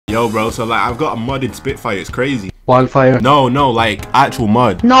Yo, bro, so like I've got a modded Spitfire. It's crazy. Wildfire. No, like actual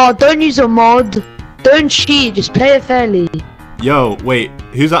mod. No, don't use a mod. Don't cheat. Just play it fairly. Yo, wait,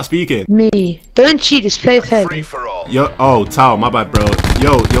 who's that speaking? Me. Don't cheat. Just play it fairly. Yo, oh, Tal, my bad, bro.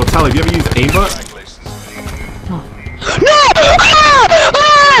 Yo, Tal, have you ever used aimbot? No!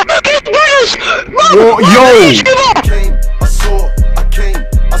 Get Braderz! Yo!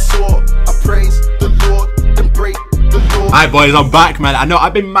 I praise the Lord and break the law. Alright boys, I'm back, man. I know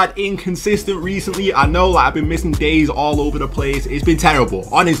I've been mad inconsistent recently. I know like I've been missing days all over the place. It's been terrible,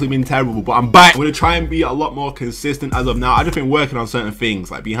 honestly been terrible, but I'm back. I'm gonna try and be a lot more consistent as of now. I've just been working on certain things,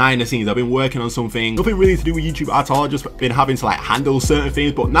 like behind the scenes. I've been working on some things, nothing really to do with YouTube at all. I've just been having to like handle certain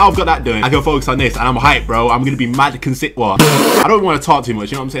things, but now I've got that done. I can focus on this and I'm hyped, bro. I'm gonna be mad consistent. Well, I don't want to talk too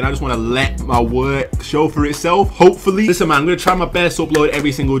much, you know what I'm saying? I just want to let my work show for itself, hopefully. Listen, man, I'm gonna try my best to upload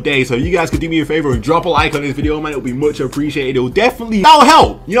every single day, so if you guys could do me a favor and drop a like on this video, man, it'll be much appreciated. It'll that'll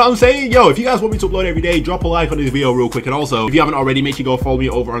help, you know what I'm saying? Yo, if you guys want me to upload every day, drop a like on this video real quick, and also if you haven't already, make sure you go follow me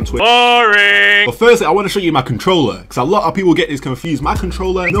over on Twitter. Boring. But firstly, I want to show you my controller, because a lot of people get this confused. My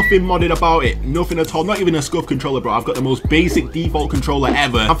controller, nothing modded about it, nothing at all, not even a scuff controller, bro. I've got the most basic default controller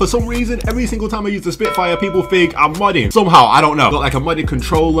ever, and for some reason every single time I use the Spitfire, people think I'm modding somehow. I don't know. Got like a modded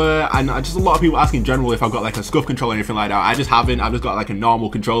controller, and just a lot of people ask in general if I've got like a scuff controller or anything like that. I just haven't. I've just got like a normal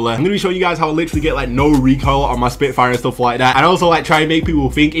controller. I'm gonna be showing you guys how I literally get like no recoil on my Spitfire and stuff like that, and also like try and make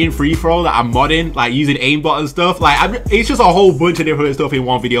people think in free throw that I'm modding, like using aimbot and stuff. Like it's just a whole bunch of different stuff in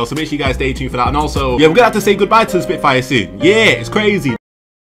one video, so make sure you guys stay tuned for that. And also, yeah, we're gonna have to say goodbye to the Spitfire soon. Yeah, it's crazy.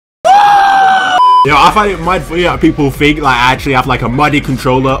 Yo, I find it mad funny that people think like I actually have like a modded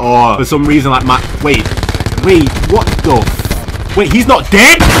controller, or for some reason like my wait, what the wait, he's not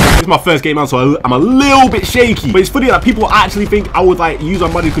dead? This is my first game on, so I'm a little bit shaky. But it's funny that people actually think I would like use a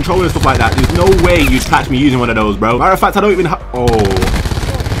modded controller and stuff like that. There's no way you'd catch me using one of those, bro. Matter of fact, I don't even have... Oh,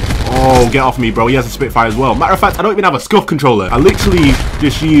 get off me, bro. He has a Spitfire as well. Matter of fact, I don't even have a scuff controller. I literally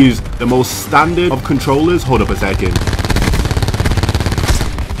just use the most standard of controllers. Hold up a second.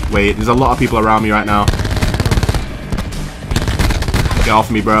 Wait, there's a lot of people around me right now. Get off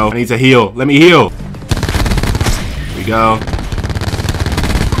me, bro. I need to heal. Let me heal. Here we go.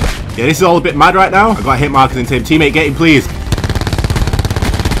 Yeah, this is all a bit mad right now. I've got hit markers into him. Teammate, get him, please.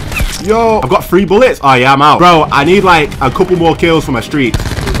 Yo, I've got 3 bullets. Oh, yeah, I'm out. Bro, I need like a couple more kills for my streak.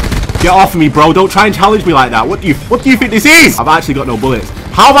 Get off of me, bro. Don't try and challenge me like that. What do you think this is? I've actually got no bullets.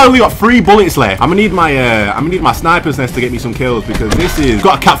 How have I only got 3 bullets left? I'm gonna need my sniper's nest to get me some kills, because this is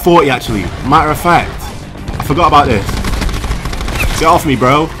got a cap 40 actually. Matter of fact, I forgot about this. Get off me,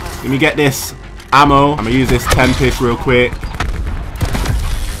 bro. Let me get this ammo. I'm gonna use this Tempest real quick.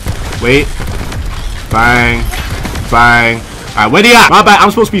 Wait. Bang. Bang. Alright, where are you at? My bad,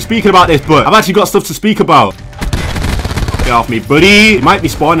 I'm supposed to be speaking about this, but I've actually got stuff to speak about. Get off me, buddy. He might be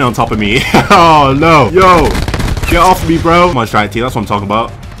spawning on top of me. Oh, no. Yo. Get off me, bro. Come on, strike team. That's what I'm talking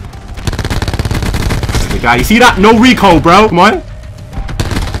about. The guy. You see that? No recoil, bro. Come on.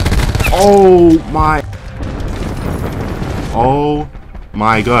 Oh, my. Oh,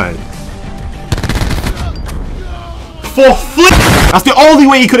 my God. For flip. That's the only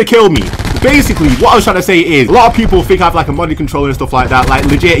way he could have killed me. Basically, what I was trying to say is, a lot of people think I have like a modded controller and stuff like that. Like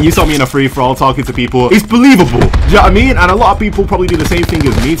legit, you saw me in a free-for-all talking to people. It's believable. Do you know what I mean? And a lot of people probably do the same thing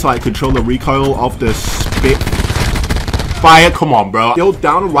as me to like control the recoil of the Spitfire. Come on, bro. Go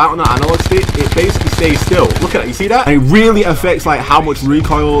down and right on the analog stick. It basically stays still. Look at it. You see that? And it really affects like how much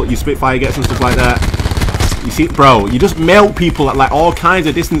recoil your Spitfire gets and stuff like that. You see, bro, you just melt people at like all kinds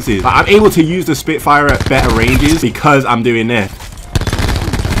of distances. Like, I'm able to use the Spitfire at better ranges because I'm doing this.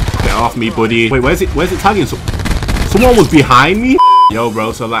 Get off me, buddy. Wait, where's it tagging? Someone was behind me? Yo,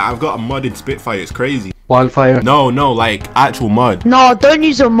 bro, so like I've got a modded Spitfire. It's crazy. Wildfire. No, like actual mod. No, don't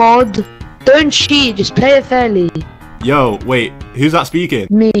use a mod. Don't cheat. Just play it fairly. Yo, wait, who's that speaking?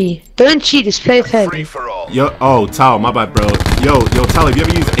 Me. Don't cheat. Just play it fairly. Yo, oh, Tal, my bad, bro. Yo, Tal, have you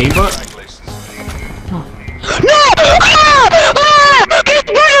ever used aimbot? No! Get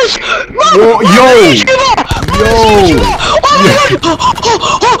Braderz! Yo! I'm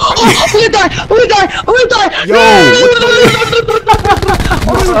gonna die! Yo!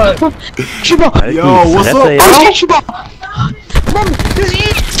 Shiba! Yo, what's up, bro? Shiba! Mom, there's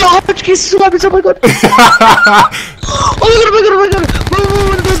huge dodge cases. Oh my god! Oh my god!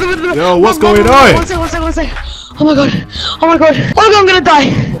 Yo, what's going on? One sec. Oh my god, I'm gonna die.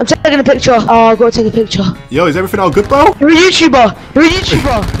 I'm taking a picture. Oh, I've got to take a picture. Yo, is everything all good, bro? You're a YouTuber.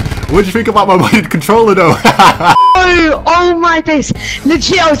 What'd you think about my modded controller, though? Oh my days.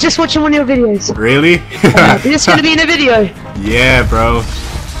 Legit, I was just watching one of your videos. Really? Is this gonna be in a video? Yeah, bro.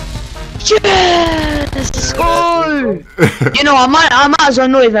 Yes! Let's go! No. You know, I might as well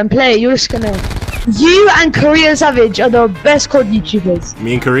not even play. You're just gonna. You and Korean Savage are the best COD YouTubers.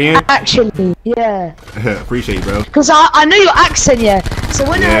 Me and Korean? Actually, yeah. Appreciate you, bro. Because I know your accent, yeah. So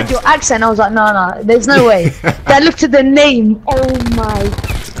when I heard your accent, I was like, no, there's no way. Then I looked at the name. Oh my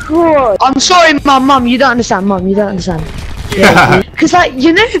god. I'm sorry, my mum. You don't understand, mum. You don't understand. Yeah. Because like,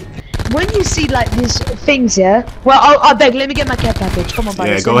 you know, when you see like these things, yeah. Well, I beg, let me get my care package. Come on,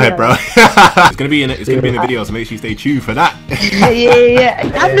 buddy. Yeah, go ahead, bro. It's gonna be in the video, so make sure you stay tuned for that. yeah.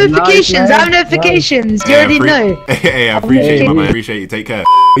 Have notifications. Have notifications. You already know. Hey, I appreciate you, my man. I appreciate you. Take care.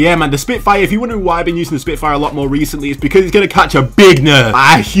 But yeah, man, the Spitfire. If you're wondering why I've been using the Spitfire a lot more recently, it's because it's gonna catch a big nerf,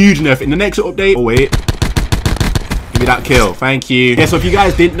 a huge nerf in the next update. Oh wait. Give me that kill, thank you. Yeah, so if you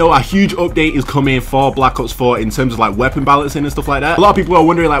guys didn't know, a huge update is coming for Black Ops 4 in terms of like weapon balancing and stuff like that. A lot of people are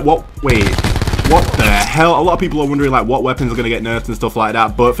wondering like, what the hell? A lot of people are wondering like what weapons are gonna get nerfed and stuff like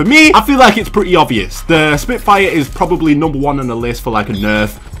that. But for me, I feel like it's pretty obvious. The Spitfire is probably #1 on the list for like a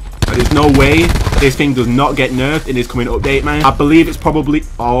nerf. But there's no way this thing does not get nerfed in this coming update, man. I believe it's probably,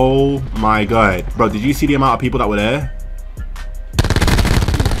 oh my god. Bro, did you see the amount of people that were there?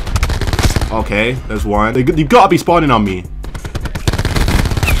 Okay, there's one. You've got to be spawning on me.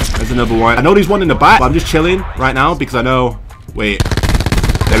 There's another one. I know there's one in the back, but I'm just chilling right now because I know... Wait.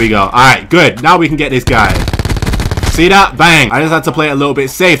 There we go. Alright, good. Now we can get this guy. See that? Bang. I just had to play it a little bit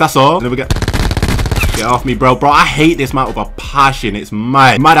safe, that's all. Get off me, bro. Bro, I hate this map with a passion. It's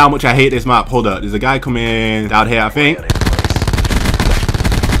mad. Mad how much I hate this map. Hold up. There's a guy coming down here, I think.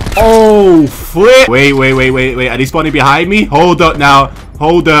 Oh, flip. Wait. Are they spawning behind me? Hold up now.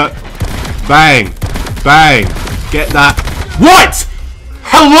 Hold up. Bang. Bang. Get that. What?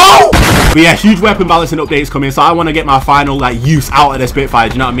 Hello? But yeah, huge weapon balancing updates coming, so I want to get my final like use out of the Spitfire,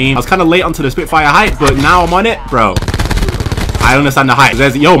 do you know what I mean? I was kind of late onto the Spitfire hype, but now I'm on it, bro. I understand the hype.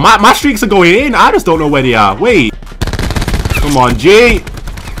 There's, yo, my streaks are going in. I just don't know where they are. Wait. Come on, G.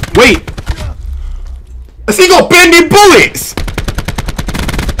 Wait. Has he got bending bullets?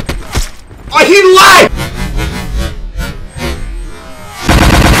 Oh, he lied.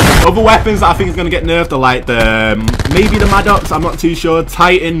 Other weapons that I think is going to get nerfed are like maybe the Maddox, I'm not too sure.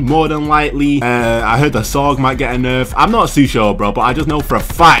 Titan, more than likely. I heard the Sorg might get a nerf. I'm not too sure, bro, but I just know for a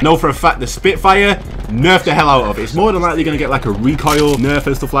fact. The Spitfire, nerf the hell out of it. It's more than likely going to get like a recoil nerf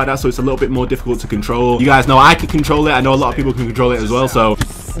and stuff like that, so it's a little bit more difficult to control. You guys know I can control it. I know a lot of people can control it as well, so...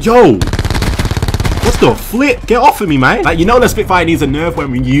 Yo! What the flip? Get off of me, man. Like, you know the Spitfire needs a nerf when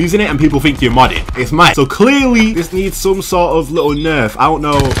we're using it and people think you're modded. It's mad. So clearly, this needs some sort of little nerf. I don't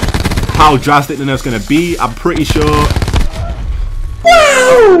know how drastic the nerf's gonna be. I'm pretty sure...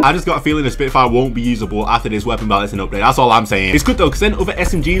 Woo! I just got a feeling the Spitfire won't be usable after this weapon balancing update. That's all I'm saying. It's good though, because then other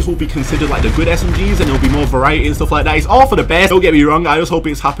SMGs will be considered like the good SMGs and there'll be more variety and stuff like that. It's all for the best. Don't get me wrong. I just hope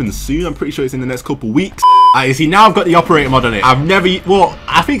it's happened soon. I'm pretty sure it's in the next couple weeks. You see, now I've got the operator mod on it. I've never... Well,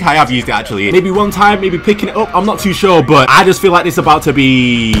 I think I have used it actually. Maybe one time, maybe picking it up. I'm not too sure, but I just feel like this is about to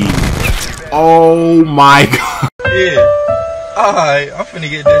be... Oh my god. Yeah. Alright, I'm finna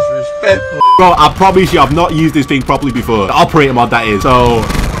get disrespectful. Bro, I promise you I've not used this thing properly before. The operator mod, that is. So,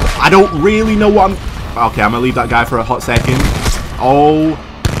 I don't really know what I'm... Okay, I'm gonna leave that guy for a hot second. Oh.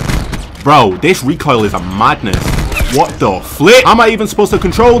 Bro, this recoil is a madness. What the flip? How am I even supposed to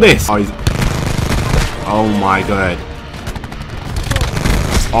control this? Oh my god.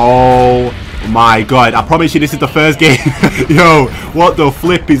 Oh my god. I promise you this is the first game. Yo, what the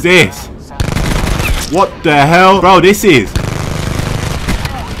flip is this? What the hell? Bro, this is...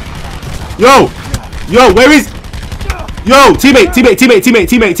 Yo, where is... Yo, teammate.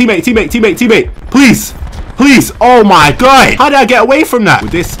 Please. Oh my god. How did I get away from that?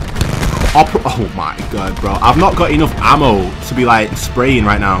 With this... Oh my god, bro. I've not got enough ammo to be like spraying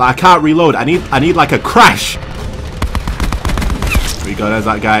right now. Like, I can't reload. I need like a crash. There we go. There's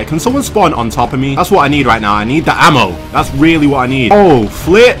that guy. Can someone spawn on top of me? That's what I need right now. I need the ammo. That's really what I need. Oh,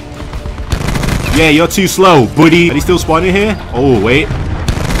 flip. Yeah, you're too slow, buddy. Are they still spawning here? Oh, wait.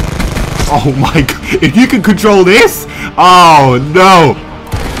 Oh my god. If you can control this. Oh, no.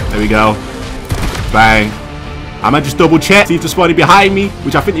 There we go. Bang. I might just double check, see if they're spawning behind me,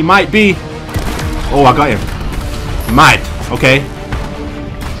 which I think they might be. Oh, I got him. Mad. Okay.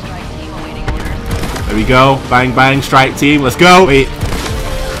 There we go. Bang, bang. Strike team. Let's go. Wait.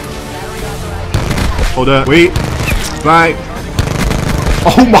 Hold up. Wait. Bang.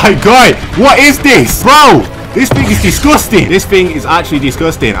 Oh my god. What is this? Bro, this thing is disgusting. This thing is actually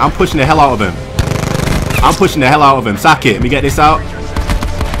disgusting. I'm pushing the hell out of him. Sack it. Let me get this out.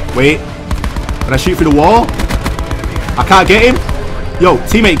 Wait. Can I shoot through the wall? I can't get him. Yo,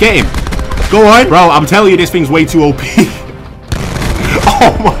 teammate, get him. Go on. Bro, I'm telling you, this thing's way too OP.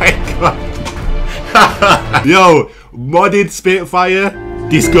 Oh my god. Yo, Modded Spitfire,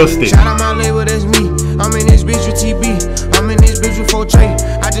 disgusting. Shout out my label, that's me. I'm in this bitch with TB. I'm in this bitch with 4 tray.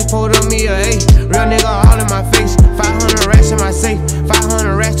 I just pulled up me a A. Real nigga all in my face. 500 racks in my safe.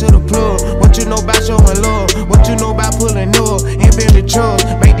 500 racks to the plug. What you know about showing love? What you know about pulling up? And Billy Trucks.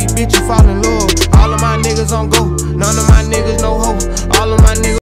 Make these bitches fall in love. All of my niggas on go. None of my niggas no hope. All of my niggas.